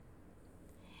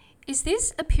Is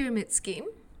this a pyramid scheme?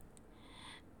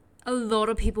 A lot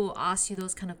of people ask you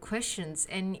those kind of questions,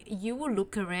 and you will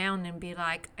look around and be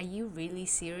like, are you really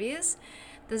serious?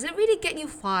 Does it really get you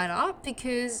fired up?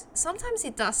 Because sometimes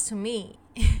it does to me.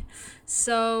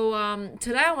 So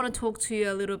today I want to talk to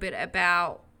you a little bit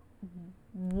about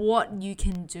what you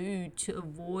can do to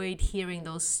avoid hearing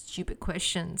those stupid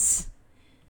questions.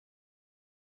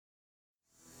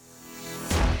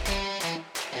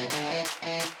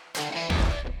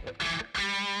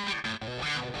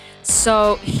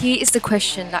 So here is the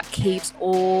question that keeps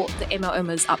all the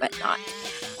MLMers up at night.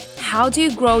 How do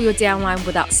you grow your downline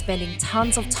without spending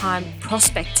tons of time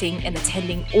prospecting and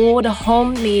attending all the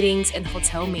home meetings and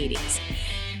hotel meetings?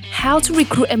 How to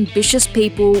recruit ambitious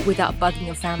people without bugging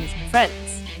your family and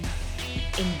friends?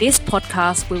 In this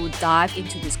podcast, we will dive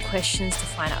into these questions to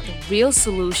find out the real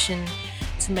solution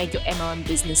to make your MLM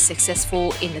business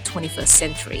successful in the 21st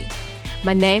century.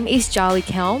 My name is Charlie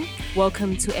Kelm.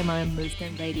 Welcome to MLM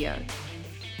Movement Radio.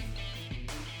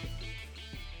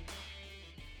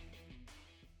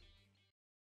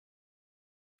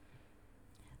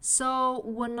 So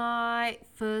when I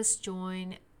first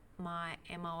joined my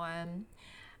MLM,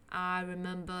 I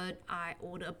remembered I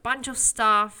ordered a bunch of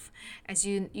stuff. As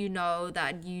you know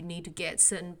that you need to get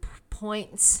certain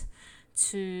points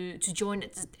to join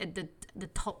at the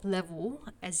top level,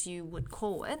 as you would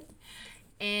call it,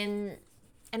 and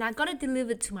I got it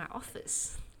delivered to my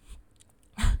office.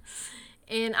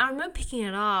 And I remember picking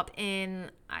it up,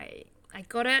 and I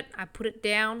got it, I put it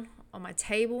down on my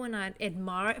table, and I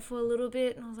admired it for a little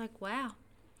bit, and I was like, wow,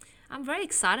 I'm very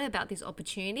excited about this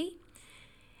opportunity.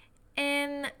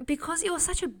 And because it was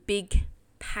such a big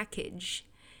package,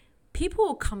 people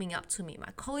were coming up to me.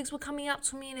 My colleagues were coming up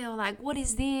to me, and they were like, what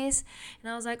is this? And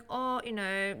I was like, oh,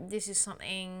 this is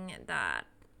something that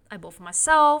I bought for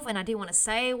myself, and I didn't want to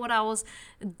say what I was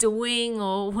doing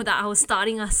or that I was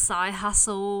starting a side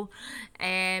hustle.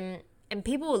 And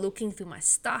people were looking through my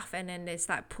stuff, and then they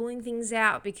started pulling things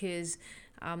out because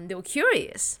they were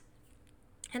curious.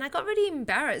 And I got really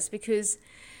embarrassed because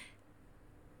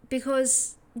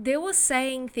they were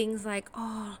saying things like,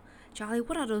 oh, Charlie,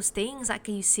 what are those things? Like,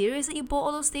 are you serious that you bought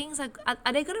all those things? Like,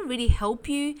 are they going to really help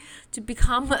you to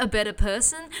become a better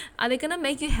person? Are they going to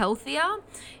make you healthier?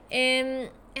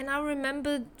 And I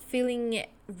remember feeling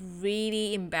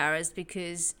really embarrassed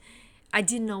because I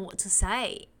didn't know what to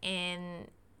say.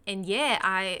 And yeah,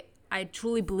 I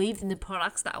truly believed in the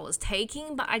products that I was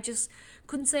taking, but I just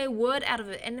couldn't say a word out of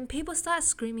it. And then people started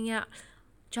screaming out,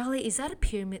 Charlie, is that a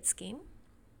pyramid scheme?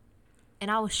 And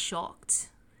I was shocked.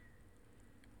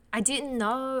 I didn't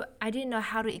know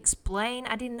how to explain.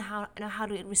 I didn't know how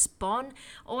to respond.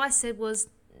 All I said was,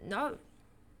 no,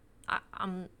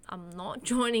 I'm not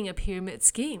joining a pyramid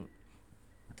scheme.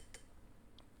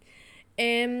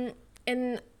 And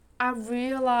I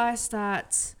realized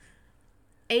that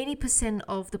 80%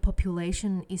 of the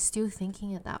population is still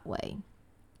thinking it that way.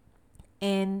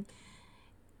 And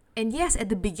yes, at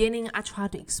the beginning, I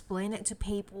tried to explain it to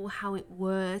people how it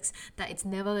works, that it's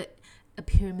never a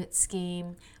pyramid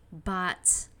scheme.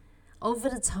 But over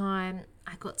the time,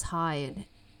 I got tired.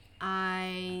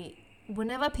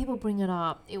 Whenever people bring it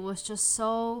up, it was just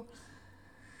so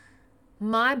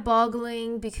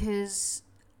mind-boggling because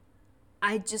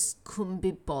I just couldn't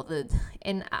be bothered.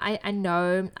 And I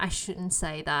know I shouldn't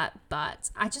say that,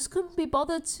 but I just couldn't be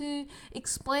bothered to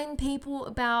explain people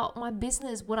about my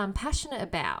business, what I'm passionate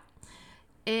about.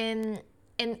 And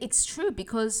it's true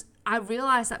because I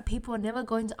realized that people are never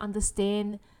going to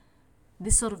understand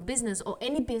this sort of business or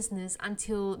any business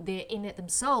until they're in it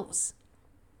themselves.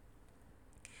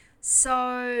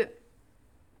 So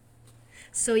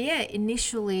yeah,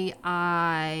 initially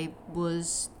I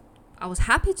was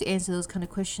happy to answer those kind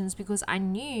of questions because I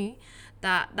knew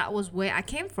that was where I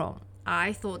came from.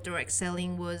 I thought direct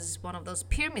selling was one of those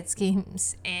pyramid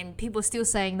schemes, and people are still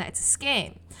saying that it's a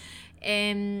scam.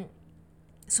 And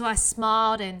so I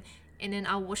smiled, and then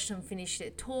I watched them finish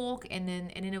their talk, and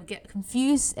then they'll get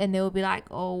confused, and they'll be like,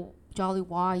 oh, Charlie,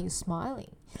 why are you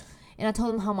smiling? And I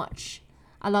told them how much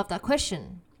I love that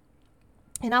question.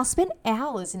 And I'll spend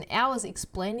hours and hours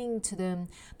explaining to them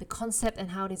the concept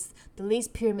and how it is the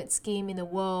least pyramid scheme in the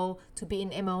world to be in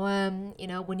MLM.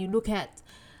 When you look at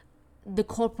the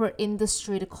corporate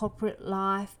industry, the corporate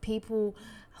life, people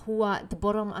who are at the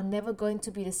bottom are never going to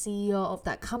be the CEO of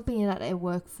that company that they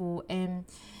work for, and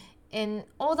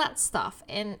all that stuff.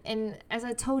 And as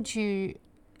I told you,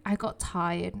 I got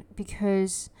tired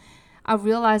because I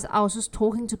realized I was just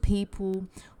talking to people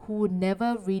who would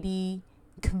never really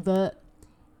convert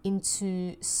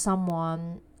into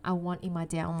someone I want in my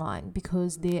downline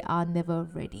because they are never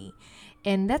ready.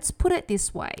 And let's put it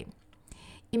this way.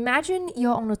 Imagine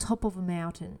you're on the top of a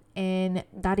mountain, and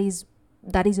that is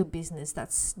your business.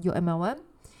 That's your MLM.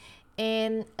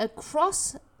 And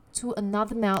across to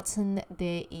another mountain,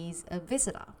 there is a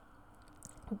visitor.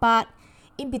 But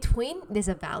in between, there's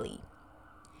a valley,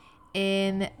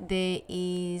 and there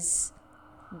is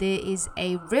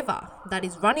a river that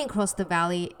is running across the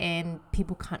valley, and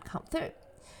people can't come through.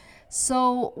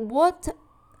 So what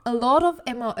a lot of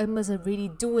MLMers are really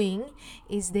doing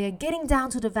is they're getting down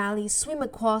to the valley, swim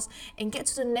across, and get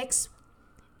to the next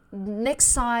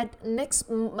side, next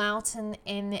mountain,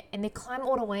 and they climb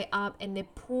all the way up, and they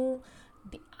pull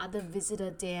the other visitor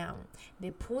down.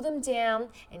 They pull them down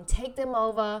and take them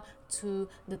over to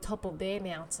the top of their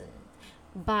mountain.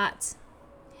 But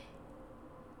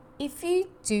if you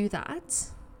do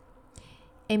that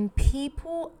and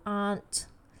people aren't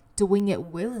doing it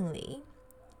willingly,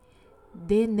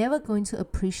 they're never going to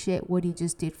appreciate what you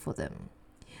just did for them.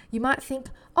 You might think,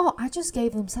 oh, I just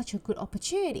gave them such a good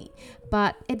opportunity.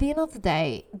 But at the end of the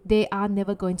day, they are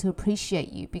never going to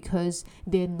appreciate you because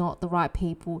they're not the right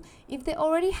people. If they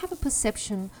already have a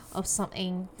perception of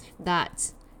something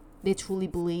that they truly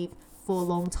believe for a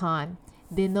long time,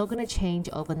 they're not going to change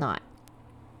overnight.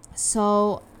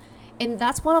 So, and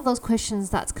that's one of those questions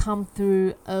that's come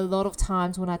through a lot of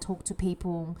times when I talk to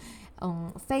people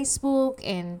on Facebook,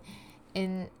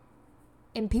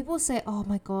 and people say, oh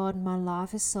my god, my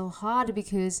life is so hard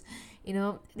because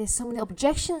there's so many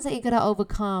objections that you gotta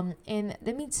overcome. And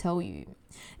let me tell you,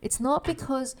 it's not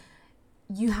because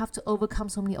you have to overcome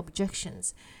so many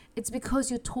objections. It's because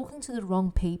you're talking to the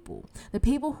wrong people, the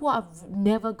people who are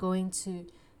never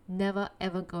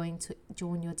ever going to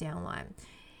join your downline.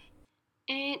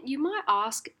 And you might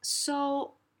ask,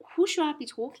 so who should I be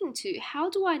talking to? How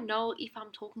do I know if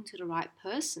I'm talking to the right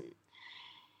person?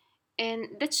 And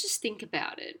let's just think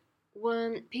about it.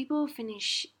 When people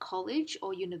finish college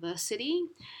or university,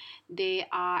 they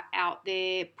are out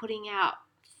there putting out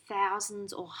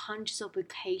thousands or hundreds of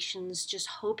applications just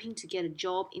hoping to get a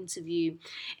job interview.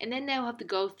 And then they'll have to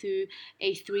go through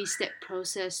a 3-step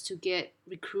process to get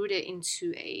recruited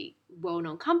into a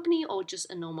well-known company or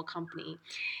just a normal company.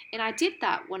 And I did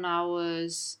that when I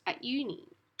was at uni.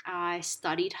 I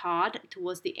studied hard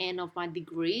towards the end of my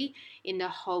degree in the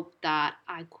hope that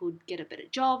I could get a better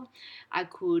job, I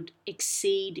could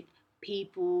exceed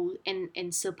people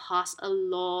and surpass a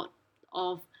lot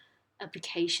of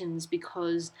applications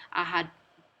because I had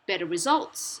better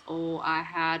results, or I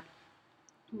had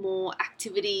more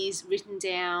activities written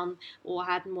down, or I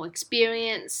had more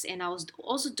experience, and I was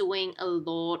also doing a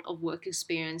lot of work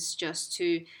experience just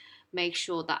to make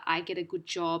sure that I get a good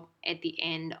job at the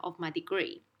end of my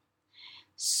degree.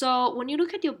 So when you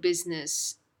look at your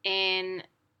business and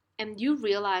you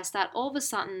realize that all of a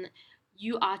sudden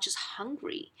you are just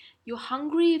hungry. You're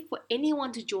hungry for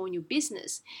anyone to join your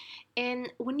business.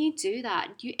 And when you do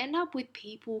that, you end up with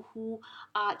people who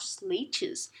are just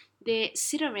leeches. They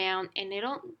sit around and they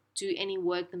don't do any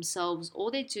work themselves. All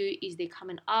they do is they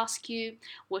come and ask you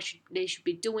they should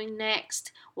be doing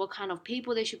next, what kind of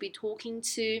people they should be talking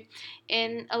to.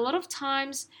 And a lot of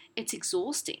times it's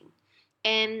exhausting.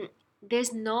 And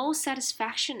there's no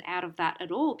satisfaction out of that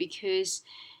at all because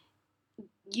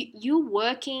you're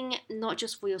working not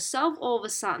just for yourself all of a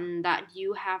sudden, that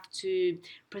you have to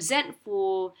present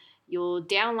for your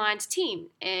downline's team,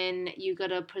 and you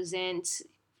gotta present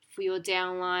for your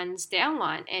downline's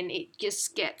downline, and it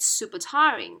just gets super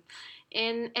tiring.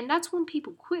 And that's when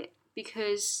people quit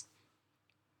because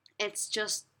it's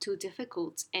just too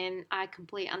difficult. And I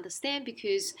completely understand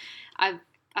because I've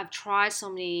I've tried so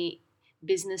many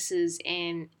businesses,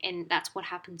 and that's what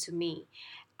happened to me.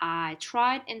 I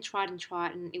tried and tried and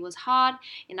tried, and it was hard,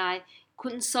 and I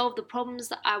couldn't solve the problems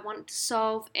that I wanted to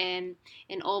solve, and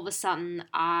all of a sudden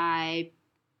I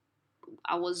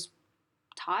was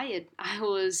tired. I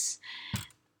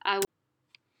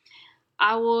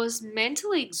was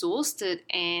mentally exhausted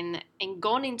and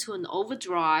gone into an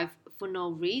overdrive for no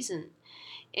reason.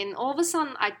 And all of a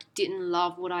sudden I didn't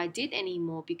love what I did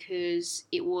anymore because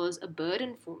it was a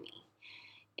burden for me.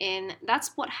 And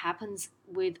that's what happens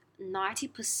with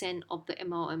 90% of the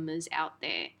MLMers out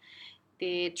there.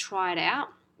 They try it out,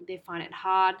 they find it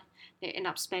hard, they end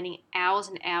up spending hours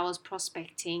and hours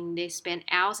prospecting, they spend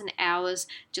hours and hours,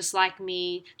 just like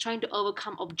me, trying to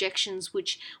overcome objections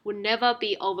which would never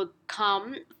be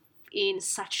overcome in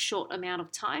such a short amount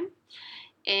of time.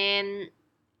 And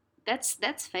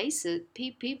let's face it,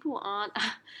 people aren't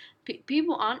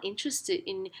people aren't interested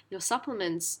in your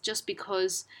supplements just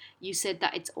because you said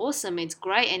that it's awesome, it's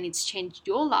great, and it's changed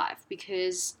your life,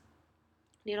 because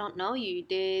they don't know you,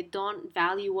 they don't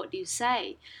value what you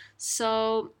say.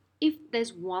 So if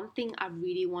there's one thing I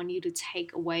really want you to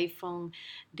take away from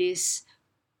this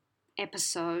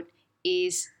episode,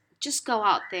 is just go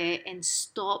out there and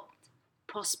stop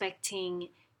prospecting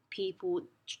people.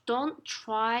 Don't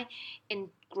try and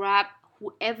grab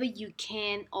whoever you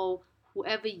can or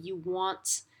whoever you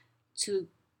want to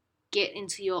get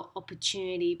into your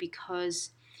opportunity,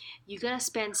 because you're gonna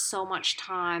spend so much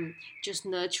time just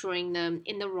nurturing them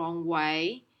in the wrong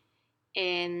way,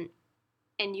 and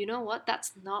you know what,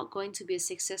 that's not going to be a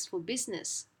successful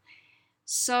business.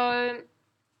 So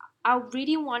I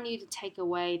really want you to take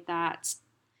away that,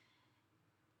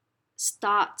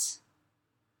 start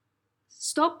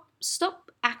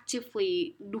stop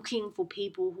actively looking for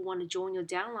people who want to join your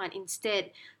downline.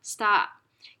 Instead, start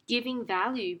giving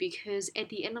value, because at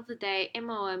the end of the day,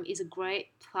 MLM is a great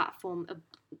platform, a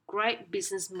great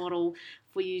business model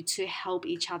for you to help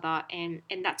each other. And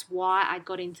that's why I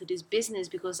got into this business,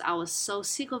 because I was so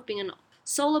sick of being a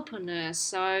solopreneur.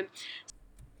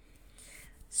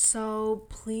 So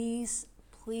please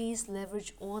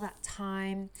leverage all that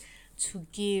time to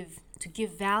give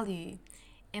value,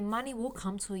 and money will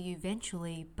come to you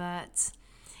eventually. But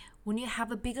when you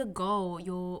have a bigger goal,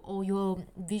 your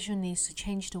vision is to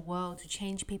change the world, to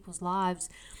change people's lives,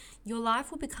 your life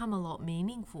will become a lot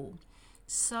meaningful.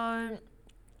 So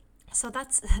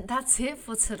that's it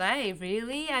for today,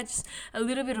 really. I just a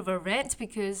little bit of a rant,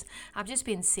 because I've just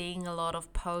been seeing a lot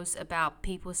of posts about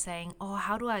people saying, oh,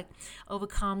 how do I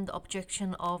overcome the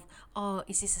objection of, oh,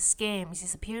 is this a scam, is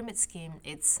this a pyramid scheme?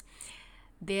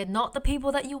 They're not the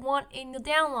people that you want in your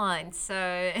downline.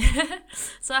 So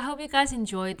so I hope you guys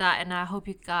enjoyed that, and I hope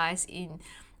you guys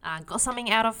got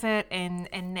something out of it. And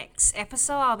next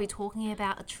episode I'll be talking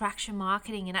about attraction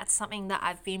marketing, and that's something that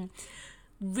I've been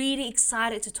really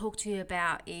excited to talk to you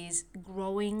about, is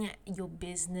growing your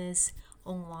business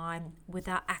online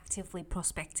without actively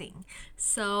prospecting.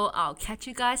 So I'll catch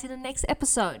you guys in the next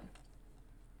episode.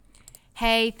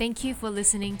 Hey, thank you for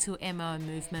listening to MO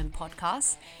Movement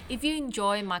Podcast. If you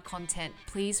enjoy my content,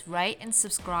 please rate and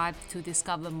subscribe to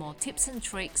discover more tips and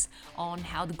tricks on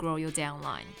how to grow your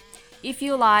downline. If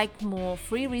you like more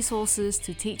free resources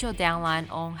to teach your downline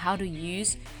on how to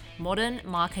use modern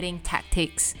marketing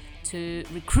tactics to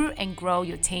recruit and grow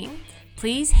your team,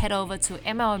 please head over to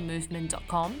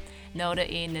mlmmovement.com,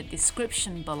 noted in the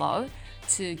description below,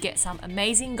 to get some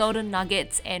amazing golden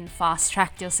nuggets and fast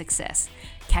track your success.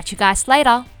 Catch you guys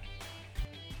later.